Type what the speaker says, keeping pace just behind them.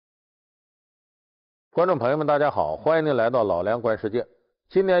观众朋友们，大家好，欢迎您来到老梁观世界。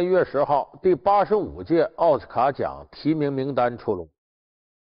今年1月10号，第85届奥斯卡奖提名名单出炉。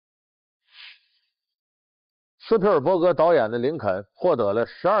斯皮尔伯格导演的《林肯》获得了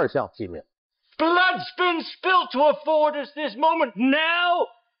12项提名。Blood's been spilled to afford us this moment now.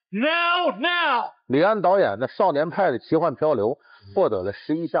 李安导演的《少年派的奇幻漂流》获得了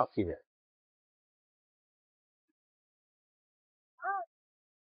11项提名。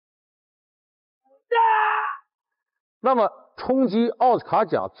那么冲击奥斯卡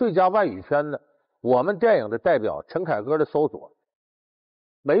奖最佳外语片的，我们电影的代表陈凯歌的《搜索》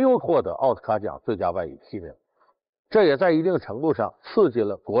没有获得奥斯卡奖最佳外语提名，这也在一定程度上刺激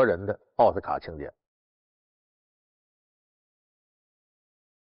了国人的奥斯卡情节。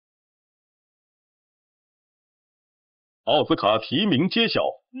奥斯卡提名揭晓，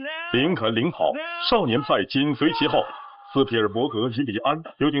林肯领跑，少年派紧随其后，斯皮尔伯格与李安，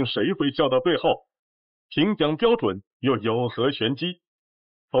究竟谁会笑到最后？评奖标准又有何玄机？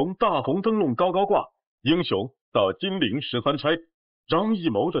从大红灯笼高高挂，英雄到金陵13钗，张艺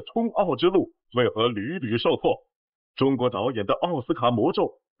谋的冲奥之路为何屡屡受挫？中国导演的奥斯卡魔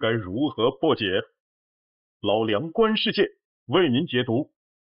咒该如何破解？老梁观世界为您解读，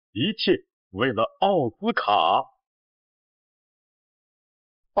一切为了奥斯卡。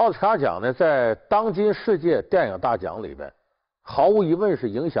奥斯卡奖呢，在当今世界电影大奖里边，毫无疑问是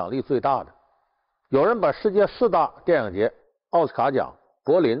影响力最大的。有人把世界4大电影节奥斯卡奖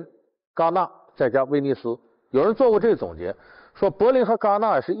柏林、戛纳再加威尼斯，有人做过这个总结，说柏林和戛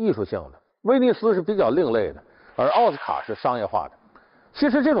纳是艺术性的，威尼斯是比较另类的，而奥斯卡是商业化的。其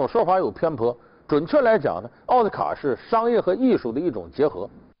实这种说法有偏颇，准确来讲呢，奥斯卡是商业和艺术的一种结合。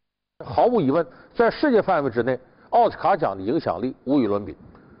毫无疑问，在世界范围之内，奥斯卡奖的影响力无与伦比，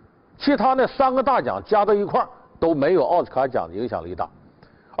其他那3个大奖加到一块儿都没有奥斯卡奖的影响力大。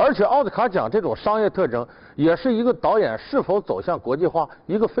而且奥斯卡奖这种商业特征也是一个导演是否走向国际化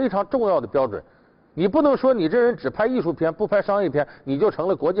一个非常重要的标准。你不能说你这人只拍艺术片不拍商业片，你就成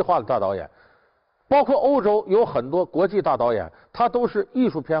了国际化的大导演。包括欧洲有很多国际大导演，他都是艺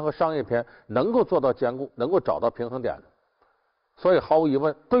术片和商业片能够做到兼顾，能够找到平衡点的。所以毫无疑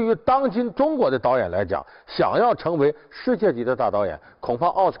问，对于当今中国的导演来讲，想要成为世界级的大导演，恐怕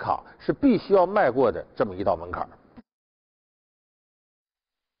奥斯卡是必须要迈过的这么一道门槛。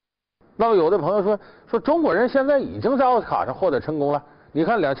那么有的朋友说中国人现在已经在奥斯卡上获得成功了。你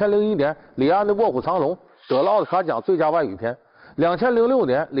看2001年李安的《卧虎藏龙》得了奥斯卡奖最佳外语片，2006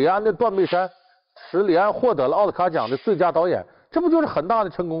年李安的《断背山》使李安获得了奥斯卡奖的最佳导演，这不就是很大的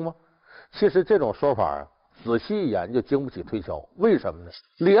成功吗？其实这种说法仔细一研究经不起推敲。为什么呢？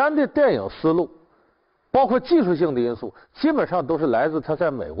李安的电影思路包括技术性的因素基本上都是来自他在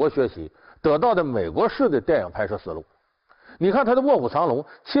美国学习得到的美国式的电影拍摄思路。你看他的《卧虎藏龙》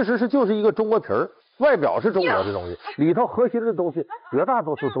其实就是一个中国皮儿，外表是中国的东西，里头核心的东西绝大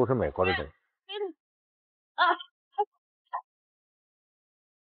多数都是美国的东西。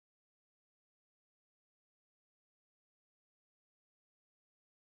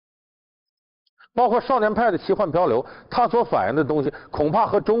包括少年派的奇幻漂流，他所反映的东西恐怕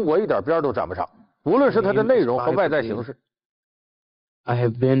和中国一点边都沾不上，无论是它的内容和外在形式。I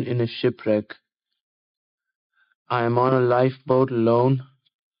have been in a shipwreck. I am on a lifeboat alone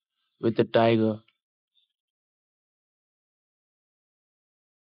with a tiger.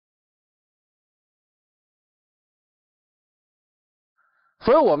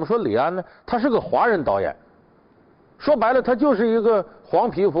 所以我们说李安呢，他是个华人导演，说白了他就是一个黄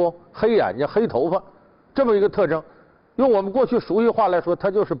皮肤、黑眼睛、黑头发这么一个特征。用我们过去熟悉话来说，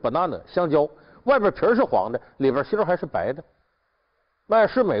他就是 banana 香蕉，外边皮是黄的，里边芯还是白的，那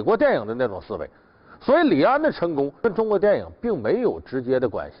是美国电影的那种思维。所以李安的成功跟中国电影并没有直接的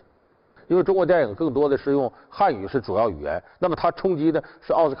关系，因为中国电影更多的是用汉语是主要语言，那么它冲击的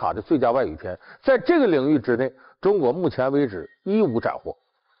是奥斯卡的最佳外语片，在这个领域之内，中国目前为止一无斩获。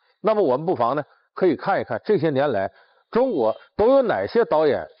那么我们不妨呢可以看一看这些年来中国都有哪些导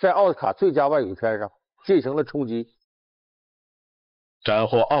演在奥斯卡最佳外语片上进行了冲击。斩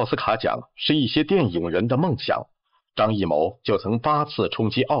获奥斯卡奖是一些电影人的梦想，张艺谋就曾8次冲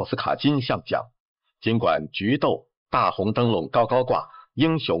击奥斯卡金像奖。尽管《菊豆》《大红灯笼高高挂》《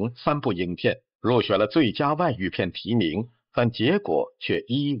英雄》3部影片入选了最佳外语片提名，但结果却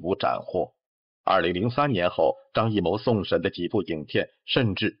一无斩获。2003年后，张艺谋送审的几部影片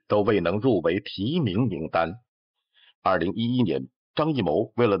甚至都未能入围提名名单。2011年，张艺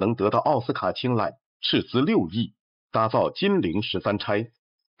谋为了能得到奥斯卡青睐，斥资6亿打造《金陵13钗》。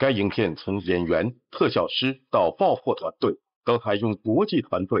该影片从演员、特效师到爆破团队都采用国际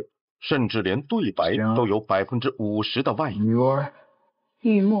团队，甚至连对白都有50%的外语。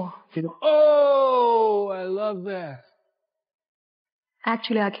玉墨。Oh, I love that.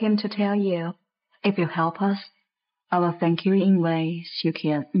 Actually, I came to tell you, if you help us, I will thank you in ways you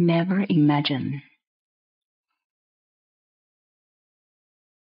can never imagine.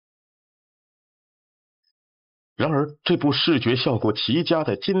 然而，这部视觉效果奇佳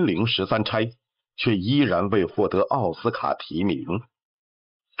的《金陵十三钗》却依然未获得奥斯卡提名。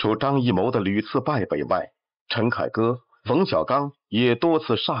除张艺谋的屡次败北外，陈凯歌、冯小刚也多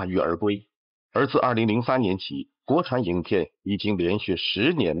次铩羽而归。而自2003年起，国产影片已经连续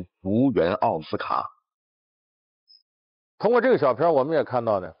10年无缘奥斯卡。通过这个小片，我们也看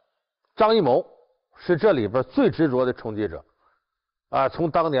到呢，张艺谋是这里边最执着的冲击者。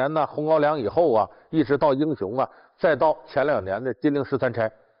从当年呢《红高粱》以后啊，一直到《英雄》啊，再到前2年的《金陵十三钗》，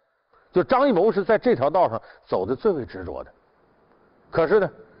就张艺谋是在这条道上走的最为执着的。可是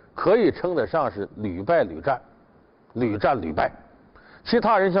呢，可以称得上是屡败屡战，屡战屡败。其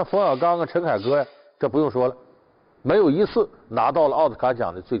他人像冯小刚啊、陈凯歌呀，这不用说了，没有一次拿到了奥斯卡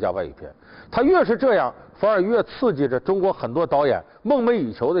奖的最佳外语片。他越是这样，反而越刺激着中国很多导演梦寐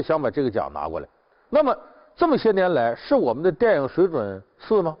以求的想把这个奖拿过来。那么这么些年来，是我们的电影水准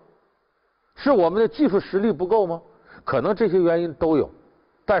次吗？是我们的技术实力不够吗？可能这些原因都有，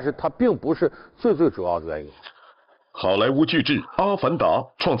但是它并不是最主要的原因。好莱坞巨制《阿凡达》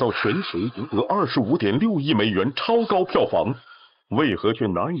创造全球赢得25.6亿美元超高票房，为何却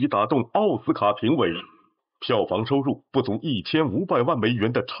难以打动奥斯卡评委？票房收入不足1500万美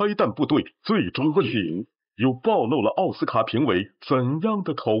元的《拆弹部队》最终问鼎，又暴露了奥斯卡评委怎样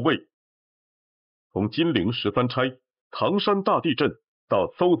的口味？从金陵十三钗、唐山大地震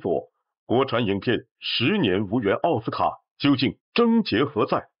到搜索，国产影片10年无缘奥斯卡，究竟症结何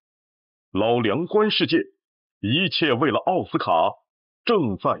在？老梁观世界，一切为了奥斯卡，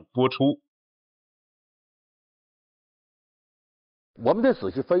正在播出。我们得仔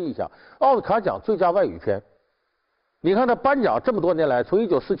细分析一下奥斯卡奖最佳外语片。你看他颁奖这么多年来，从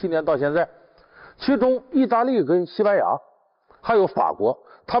1947年到现在，其中意大利跟西班牙还有法国，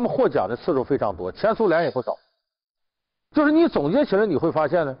他们获奖的次数非常多，前苏联也不少。就是你总结起来，你会发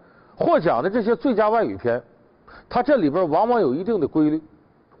现呢，获奖的这些最佳外语片，它这里边往往有一定的规律。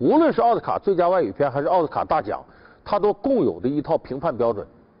无论是奥斯卡最佳外语片还是奥斯卡大奖，它都共有的一套评判标准。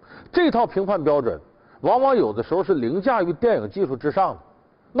这套评判标准往往有的时候是凌驾于电影技术之上的。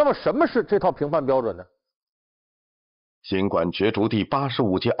那么什么是这套评判标准呢？尽管角逐第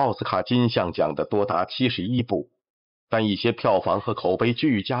85届奥斯卡金像奖的多达71部，但一些票房和口碑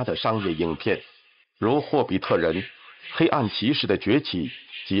俱佳的商业影片，如《霍比特人》、《黑暗骑士的崛起》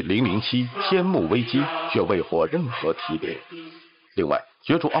及《007：天幕危机》，却未获任何提名。另外，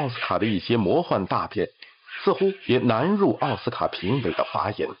角逐奥斯卡的一些魔幻大片，似乎也难入奥斯卡评委的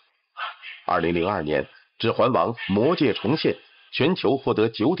法眼。2002年，《指环王：魔戒重现》全球获得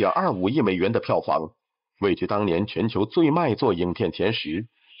9.25亿美元的票房，位居当年全球最卖座影片前10，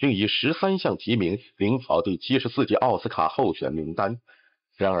并以13项提名领跑第74届奥斯卡候选名单。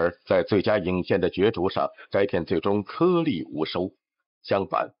然而，在最佳影片的角逐上，该片最终颗粒无收。相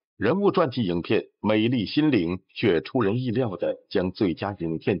反，人物传记影片《美丽心灵》却出人意料地将最佳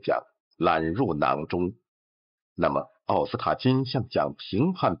影片奖揽入囊中。那么，奥斯卡金像奖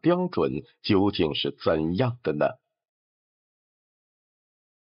评判标准究竟是怎样的呢？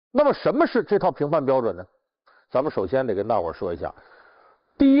那么什么是这套评判标准呢？咱们首先得跟大伙说一下，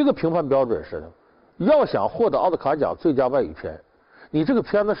第一个评判标准是，要想获得奥斯卡奖最佳外语片，你这个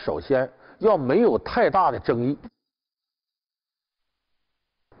片子首先要没有太大的争议，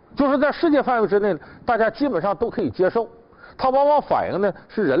就是在世界范围之内，大家基本上都可以接受。它往往反映的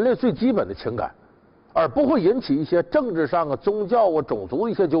是人类最基本的情感，而不会引起一些政治上啊、宗教啊、种族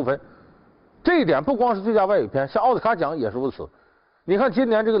的一些纠纷。这一点不光是最佳外语片，像奥斯卡奖也是如此。你看今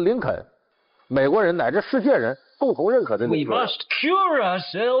年这个林肯，美国人乃至世界人共同认可的。 We must cure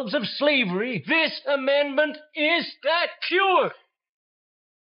ourselves of slavery. This amendment is that cure.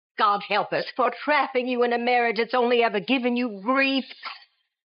 God help us for trapping you in a marriage that's only ever given you grief.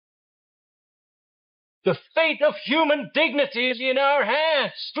 The fate of human dignity is in our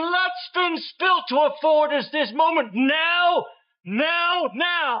hands. Blood's been spilt to afford us this moment. Now, now,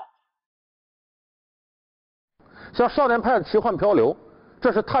 now. 像少年派的奇幻漂流，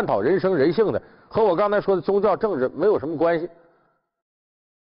这是探讨人生人性的，和我刚才说的宗教政治没有什么关系。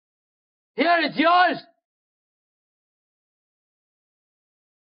 Here it's yours.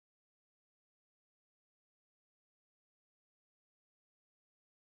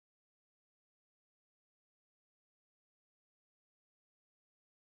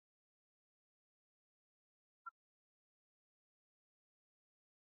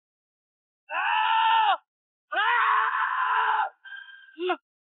 Ah! Ah!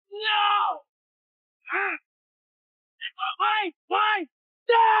 Why?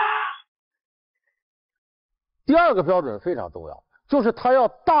 第二个标准非常重要，就是它要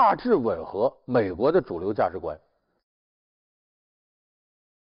大致吻合美国的主流价值观。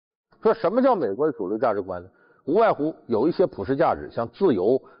说什么叫美国的主流价值观呢？无外乎有一些普世价值，像自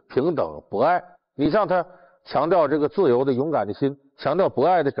由、平等、博爱。你像他强调这个自由的勇敢的心，强调博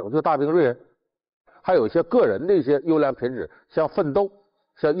爱的拯救大兵瑞人，还有一些个人的一些优良品质，像奋斗，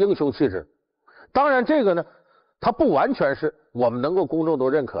像英雄气质。当然这个呢，它不完全是我们能够公众都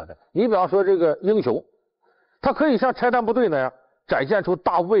认可的。你比方说这个英雄，他可以像拆弹部队那样展现出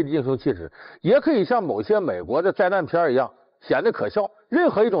大无畏的英雄气质，也可以像某些美国的灾难片一样显得可笑。任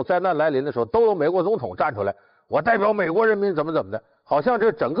何一种灾难来临的时候，都有美国总统站出来，我代表美国人民怎么的，好像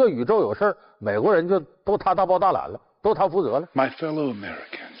这整个宇宙有事儿，美国人就都他大包大揽了，都他负责了。 My fellow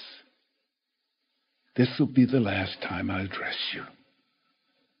Americans, this will be the last time I address you.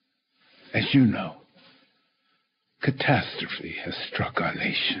 As you know, catastrophe has struck our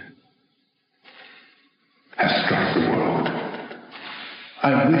nation, has struck the world.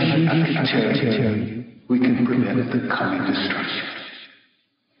 I wish I could tell you we can prevent the coming destruction.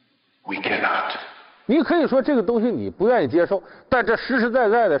 We cannot. 你可以说这个东西你不愿意接受，但这实实在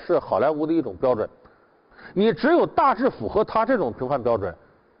在的是好莱坞的一种标准。你只有大致符合他这种评判标准，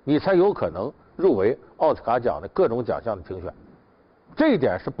你才有可能入围奥斯卡奖的各种奖项的评选，这一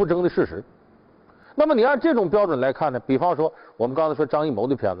点是不争的事实。那么你按这种标准来看呢，比方说我们刚才说张艺谋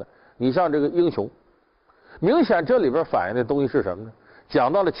的片子，你像这个《英雄》，明显这里边反映的东西是什么呢？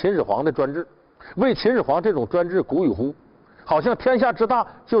讲到了秦始皇的专制，为秦始皇这种专制鼓与呼，好像天下之大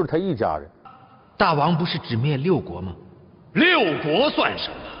就是他一家人。大王不是只灭6国吗？6国算什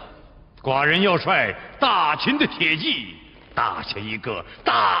么？寡人要率大秦的铁骑，打下一个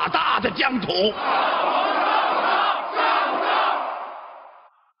大大的疆土。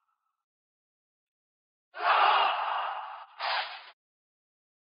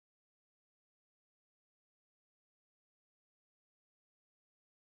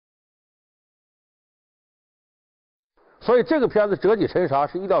所以这个片子折戟沉沙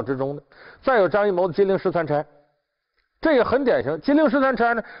是意料之中的。再有张艺谋的《金陵十三钗》，这也很典型。《金陵十三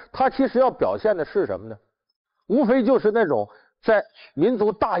钗》呢，它其实要表现的是什么呢？无非就是那种在民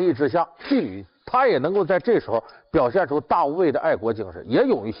族大义之下，妓女她也能够在这时候表现出大无畏的爱国精神，也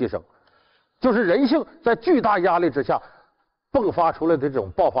勇于牺牲，就是人性在巨大压力之下迸发出来的这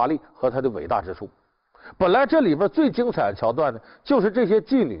种爆发力和它的伟大之处。本来这里边最精彩的桥段呢，就是这些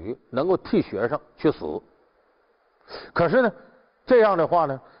妓女能够替学生去死。可是呢，这样的话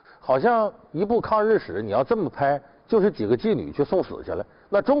呢，好像一部抗日史你要这么拍，就是几个妓女去送死去了，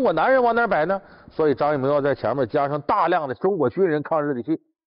那中国男人往哪摆呢？所以张艺谋要在前面加上大量的中国军人抗日的戏，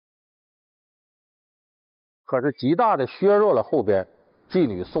可是极大的削弱了后边妓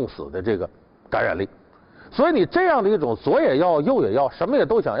女送死的这个感染力。所以你这样的一种左也要右也要，什么也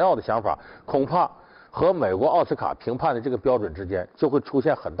都想要的想法，恐怕和美国奥斯卡评判的这个标准之间就会出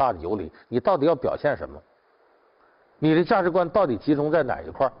现很大的游离。你到底要表现什么？你的价值观到底集中在哪一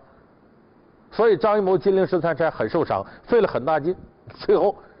块？所以张艺谋《金陵十三钗》很受伤，费了很大劲，最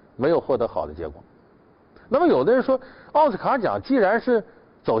后没有获得好的结果。那么有的人说，奥斯卡奖既然是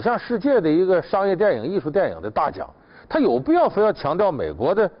走向世界的一个商业电影、艺术电影的大奖，它有必要非要强调美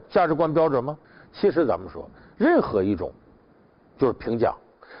国的价值观标准吗？其实咱们说，任何一种就是评奖，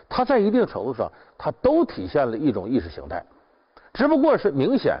它在一定程度上，它都体现了一种意识形态，只不过是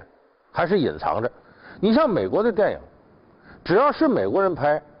明显还是隐藏着。你像美国的电影，只要是美国人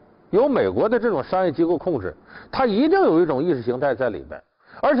拍，由美国的这种商业机构控制，它一定有一种意识形态在里边，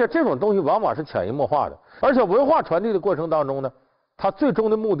而且这种东西往往是潜移默化的。而且文化传递的过程当中呢，它最终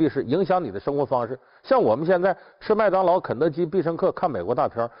的目的是影响你的生活方式。像我们现在吃麦当劳、肯德基、必胜客、看美国大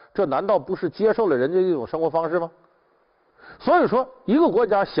片，这难道不是接受了人家一种生活方式吗？所以说，一个国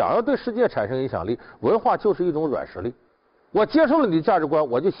家想要对世界产生影响力，文化就是一种软实力。我接受了你的价值观，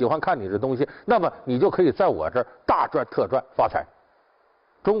我就喜欢看你的东西，那么你就可以在我这儿大赚特赚发财。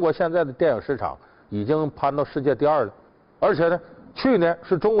中国现在的电影市场已经攀到世界第2了，而且呢，去年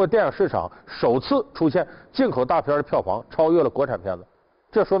是中国电影市场首次出现进口大片的票房超越了国产片子。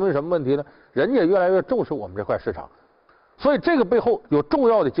这说明什么问题呢？人家越来越重视我们这块市场，所以这个背后有重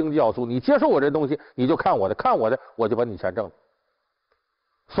要的经济要素。你接受我这东西，你就看我的，看我的，我就把你钱挣了。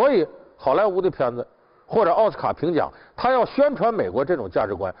所以好莱坞的片子或者奥斯卡评奖，他要宣传美国这种价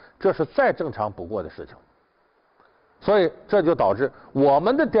值观，这是再正常不过的事情。所以这就导致我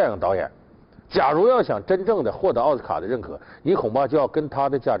们的电影导演，假如要想真正的获得奥斯卡的认可，你恐怕就要跟他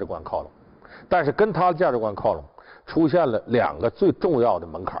的价值观靠拢。但是跟他的价值观靠拢，出现了2个最重要的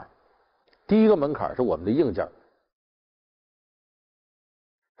门槛。第一个门槛是我们的硬件。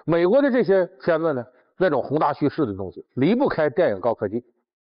美国的这些片子呢，那种宏大叙事的东西离不开电影高科技。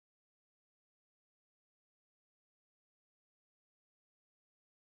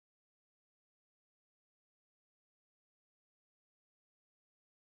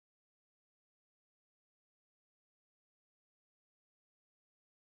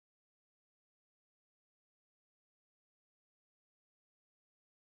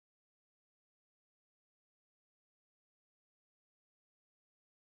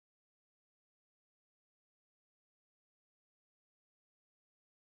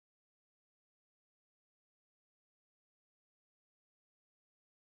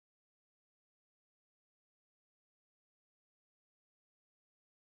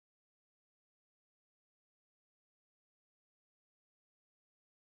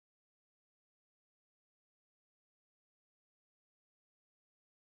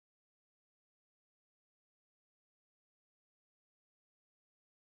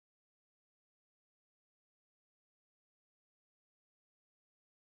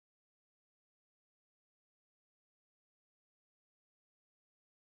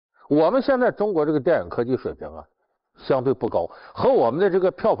我们现在中国这个电影科技水平啊，相对不高，和我们的这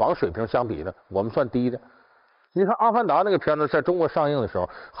个票房水平相比呢，我们算低的。你看《阿凡达》那个片子在中国上映的时候，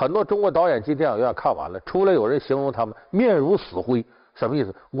很多中国导演进电影院看完了，出来有人形容他们面如死灰，什么意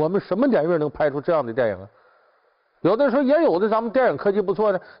思？我们什么年月能拍出这样的电影啊？有的时候也有的咱们电影科技不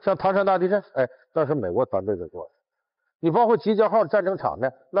错的，像唐山大地震，哎，那是美国团队在做的。你包括集结号战争场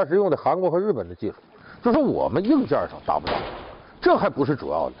面，那是用的韩国和日本的技术，就是我们硬件上达不到。这还不是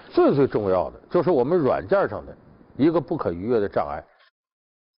主要的，最重要的就是我们软件上的一个不可逾越的障碍。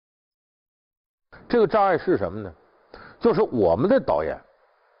这个障碍是什么呢？就是我们的导演，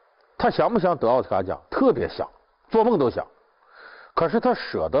他想不想得奥斯卡奖？特别想，做梦都想。可是他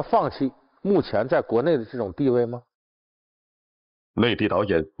舍得放弃目前在国内的这种地位吗？内地导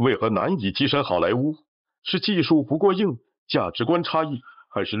演为何难以跻身好莱坞？是技术不过硬，价值观差异，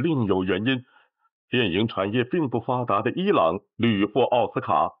还是另有原因？电影产业并不发达的伊朗屡获奥斯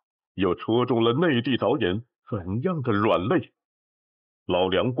卡，又戳中了内地导演怎样的软肋？老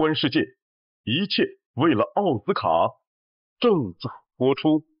梁观世界，一切为了奥斯卡，正在播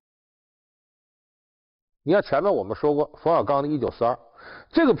出。你看前面我们说过冯小刚的1942，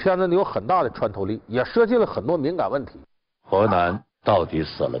这个片子呢有很大的穿透力，也涉及了很多敏感问题。河南到底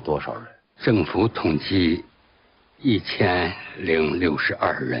死了多少人？政府统计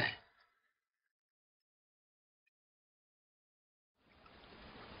1062人。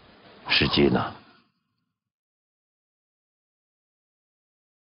实际呢？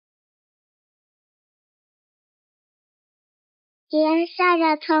天晒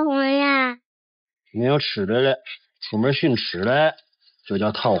得特红呀！没有吃的了，出门寻吃的就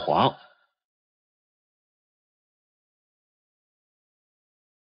叫逃荒。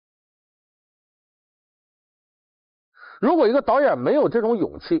如果一个导演没有这种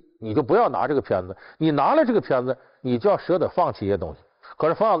勇气，你就不要拿这个片子。你拿了这个片子，你就要舍得放弃一些东西。可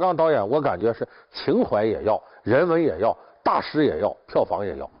是冯小刚导演，我感觉是情怀也要，人文也要，大师也要，票房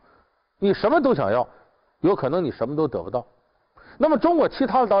也要，你什么都想要，有可能你什么都得不到。那么中国其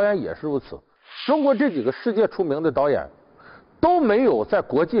他的导演也是如此。中国这几个世界出名的导演都没有在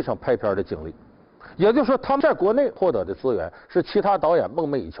国际上拍片的经历，也就是说他们在国内获得的资源是其他导演梦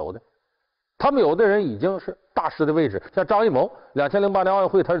寐以求的。他们有的人已经是大师的位置，像张艺谋，2008年奥运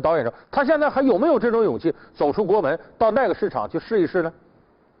会他是导演长，他现在还有没有这种勇气走出国门，到那个市场去试一试呢？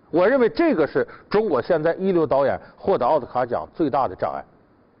我认为这个是中国现在一流导演获得奥斯卡奖最大的障碍。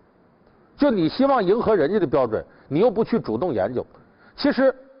就你希望迎合人家的标准，你又不去主动研究。其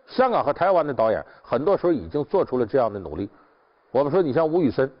实香港和台湾的导演很多时候已经做出了这样的努力。我们说你像吴宇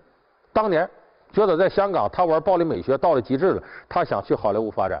森，当年觉得在香港他玩暴力美学到了极致了，他想去好莱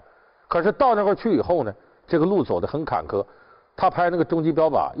坞发展。可是到那块去以后呢，这个路走得很坎坷。他拍那个终极标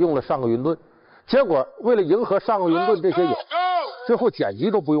靶用了上个云顿，结果为了迎合上个云顿这些影，最后剪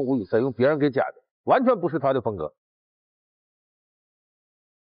辑都不用吴宇森，用别人给剪的，完全不是他的风格。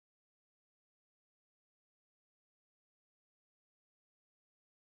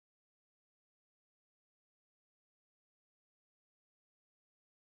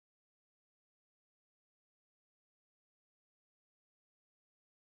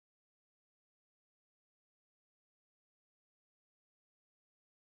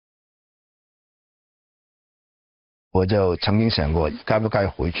我就曾经想过该不该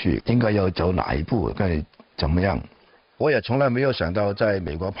回去，应该要走哪一步，该怎么样。我也从来没有想到在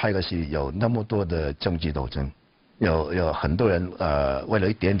美国拍个戏有那么多的政治斗争，有很多人为了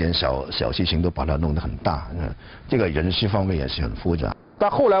一点点小事情都把它弄得很大，这个人事方面也是很复杂。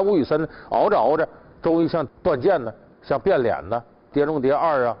但后来吴宇森熬着熬着，终于像断剑呢，像变脸呢，碟中谍2》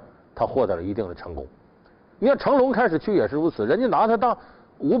啊，他获得了一定的成功。你看成龙开始去也是如此，人家拿他当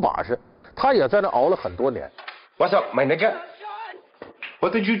五把式，他也在那熬了很多年。What's up, my nigga?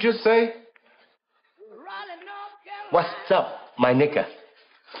 What did you just say? What's up, my nigga?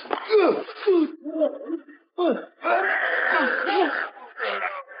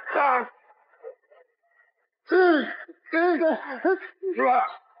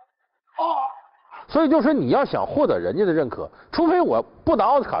 所以就是你要想获得人家的认可，除非我不拿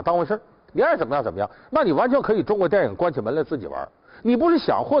奥斯卡当回事儿，你爱怎么样怎么样，那你完全可以中国电影关起门来自己玩。你不是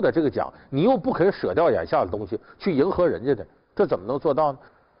想获得这个奖，你又不肯舍掉眼下的东西去迎合人家的，这怎么能做到呢？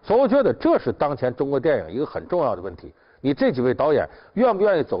所以我觉得这是当前中国电影一个很重要的问题。你这几位导演愿不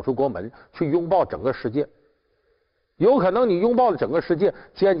愿意走出国门，去拥抱整个世界？有可能你拥抱了整个世界，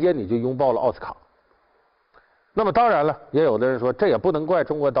间接你就拥抱了奥斯卡。那么当然了，也有的人说这也不能怪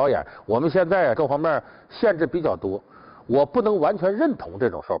中国导演，我们现在各方面限制比较多，我不能完全认同这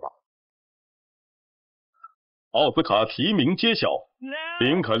种说法。奥斯卡提名揭晓，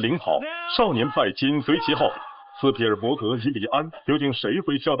林肯领跑，少年派紧随其后，斯皮尔伯格与李安究竟谁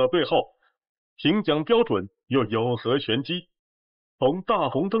会笑到最后？评奖标准又有何玄机？从大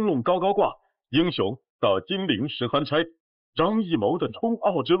红灯笼高高挂，英雄到金陵十三钗，张艺谋的冲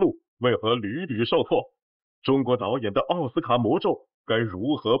奥之路为何屡屡受挫？中国导演的奥斯卡魔咒该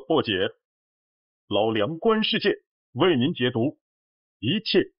如何破解？老梁观世界为您解读，一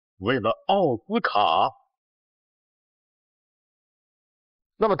切为了奥斯卡。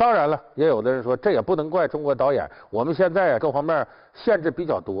那么当然了，也有的人说这也不能怪中国导演，我们现在各方面限制比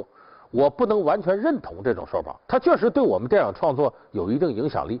较多，我不能完全认同这种说法。它确实对我们电影创作有一定影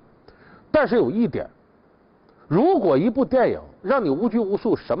响力，但是有一点，如果一部电影让你无拘无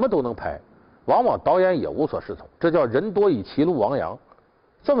束，什么都能拍，往往导演也无所适从，这叫人多以歧路亡羊。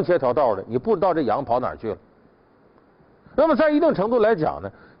这么些条道的，你不知道这羊跑哪儿去了。那么在一定程度来讲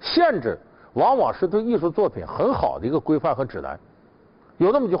呢，限制往往是对艺术作品很好的一个规范和指南。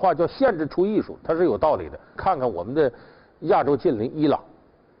有那么句话叫限制出艺术，它是有道理的。看看我们的亚洲近邻伊朗，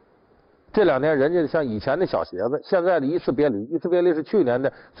这2年人家像以前的小鞋子，现在的一次别离，一次别离是去年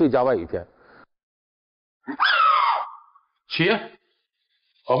的最佳外语片。چیه؟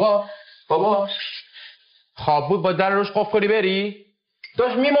 بابا خواب بود با در روش قفل کنی بری؟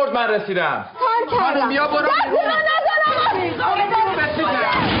 داشت میمرد من رسیدم خانم بیا برو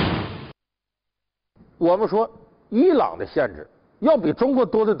我们说伊朗的限制要比中国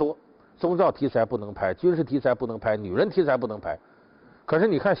多得多，宗教题材不能拍，军事题材不能拍，女人题材不能拍。可是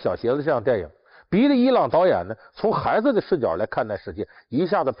你看小鞋子这样电影，逼着伊朗导演呢从孩子的视角来看待世界，一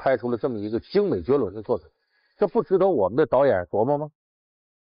下子拍出了这么一个精美绝伦的作品，这不值得我们的导演琢磨吗？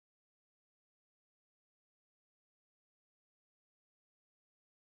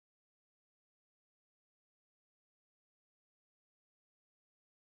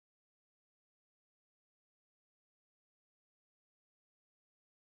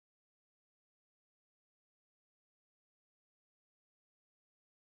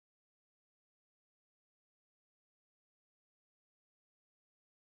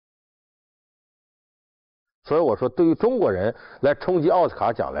所以我说，对于中国人来冲击奥斯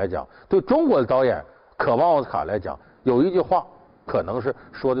卡奖来讲，对中国的导演渴望奥斯卡来讲，有一句话可能是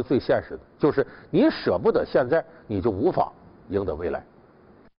说的最现实的，就是你舍不得现在，你就无法赢得未来。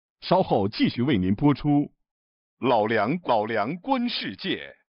稍后继续为您播出《老梁观世界》。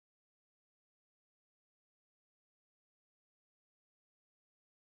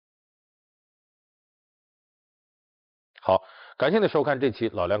好，感谢您收看这期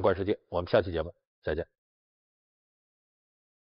《老梁观世界》，我们下期节目再见。